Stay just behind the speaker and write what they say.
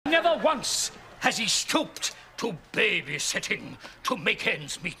once has he stooped to babysitting to make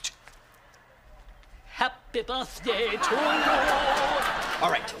ends meet. Happy birthday to you.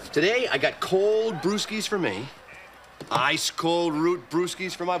 All right, today I got cold brewskis for me, ice cold root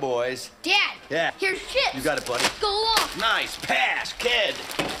brewskis for my boys. Dad. Yeah. Here's chips. You got it, buddy. Go along. Nice pass, kid.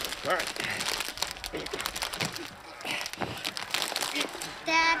 All right.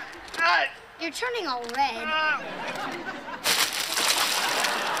 Dad, you're turning all red.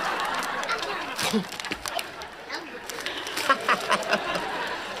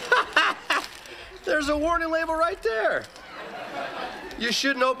 There's a warning label right there. You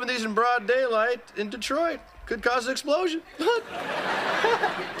shouldn't open these in broad daylight in Detroit. Could cause an explosion.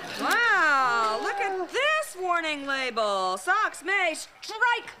 Wow, look at this warning label. Socks may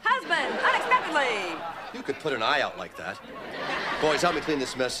strike husband unexpectedly. You could put an eye out like that. Boys, help me clean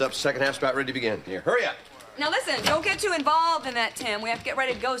this mess up. Second half's about ready to begin. Here, hurry up. Now listen, don't get too involved in that, Tim. We have to get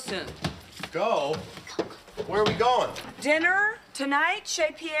ready to go soon. Go? Where are we going? Dinner tonight,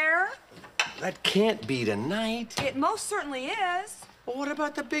 Chez Pierre? That can't be tonight. It most certainly is. Well, what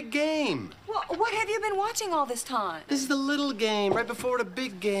about the big game? Well, what have you been watching all this time? This is the little game right before the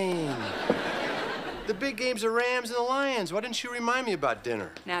big game. The big game's the Rams and the Lions. Why didn't you remind me about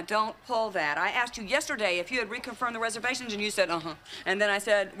dinner? Now, don't pull that. I asked you yesterday if you had reconfirmed the reservations, and you said, uh-huh. And then I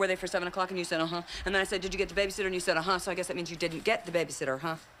said, were they for 7 o'clock? And you said, uh-huh. And then I said, did you get the babysitter? And you said, uh-huh. So I guess that means you didn't get the babysitter,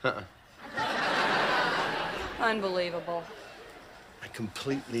 huh? Unbelievable. I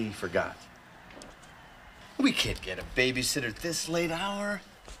completely forgot. We can't get a babysitter at this late hour.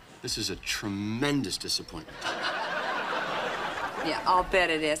 This is a tremendous disappointment. Yeah, I'll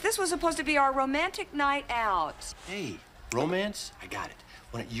bet it is. This was supposed to be our romantic night out. Hey, romance? I got it.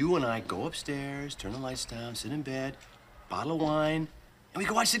 Why don't you and I go upstairs, turn the lights down, sit in bed, bottle of wine, and we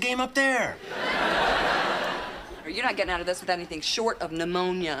can watch the game up there. You're not getting out of this with anything short of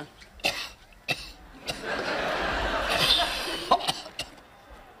pneumonia.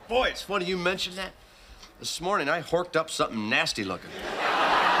 Boy, it's funny you mentioned that. This morning, I horked up something nasty looking.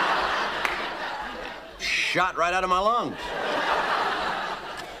 Shot right out of my lungs.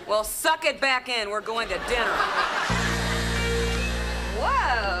 Well, suck it back in. We're going to dinner.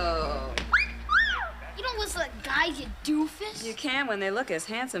 Whoa. You don't whistle at guys, you doofus. You can when they look as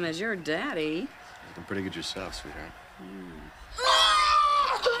handsome as your daddy. Looking pretty good yourself, sweetheart.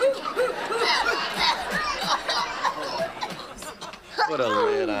 Put a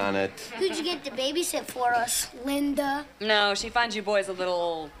lid on it. Who'd you get to babysit for us, Linda? No, she finds you boys a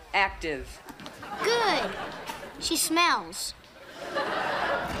little active. Good. She smells.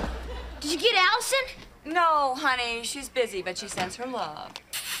 Did you get Allison? No, honey, she's busy, but she sends her love.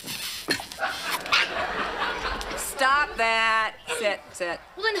 Stop that. Sit, sit.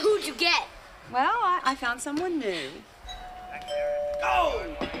 Well, then who'd you get? Well, I found someone new.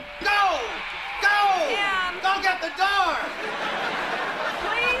 Go! Go! Go! Tim! Go get the door!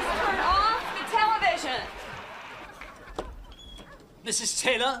 Please turn off the television. Mrs.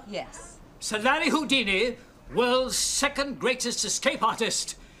 Taylor? Yes. Sir Larry Houdini, world's second greatest escape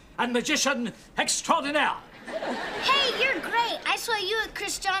artist and magician extraordinaire. Hey, you're great. I saw you at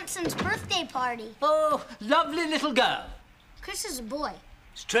Chris Johnson's birthday party. Oh, lovely little girl. Chris is a boy.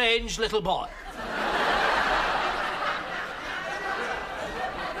 Strange little boy.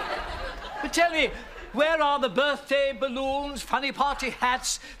 But tell me, where are the birthday balloons, funny party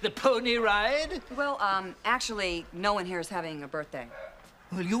hats, the pony ride? Well, actually, no one here is having a birthday.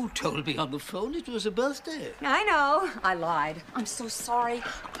 Well, you told me on the phone it was a birthday. I know. I lied. I'm so sorry.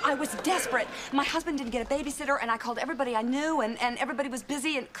 I was desperate. My husband didn't get a babysitter, and I called everybody I knew, and everybody was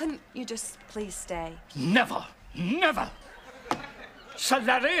busy, and couldn't you just please stay? Never, never. Sir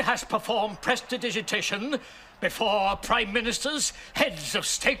Larry has performed prestidigitation before prime ministers, heads of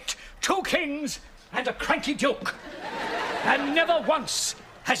state, 2 kings, and a cranky duke. And never once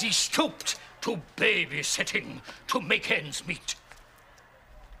has he stooped to babysitting to make ends meet.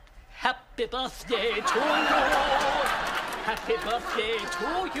 Happy birthday to you. Happy birthday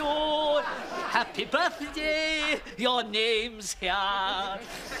to you. Happy birthday, your name's here.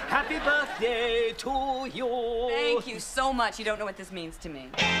 Happy birthday to you. Thank you so much. You don't know what this means to me.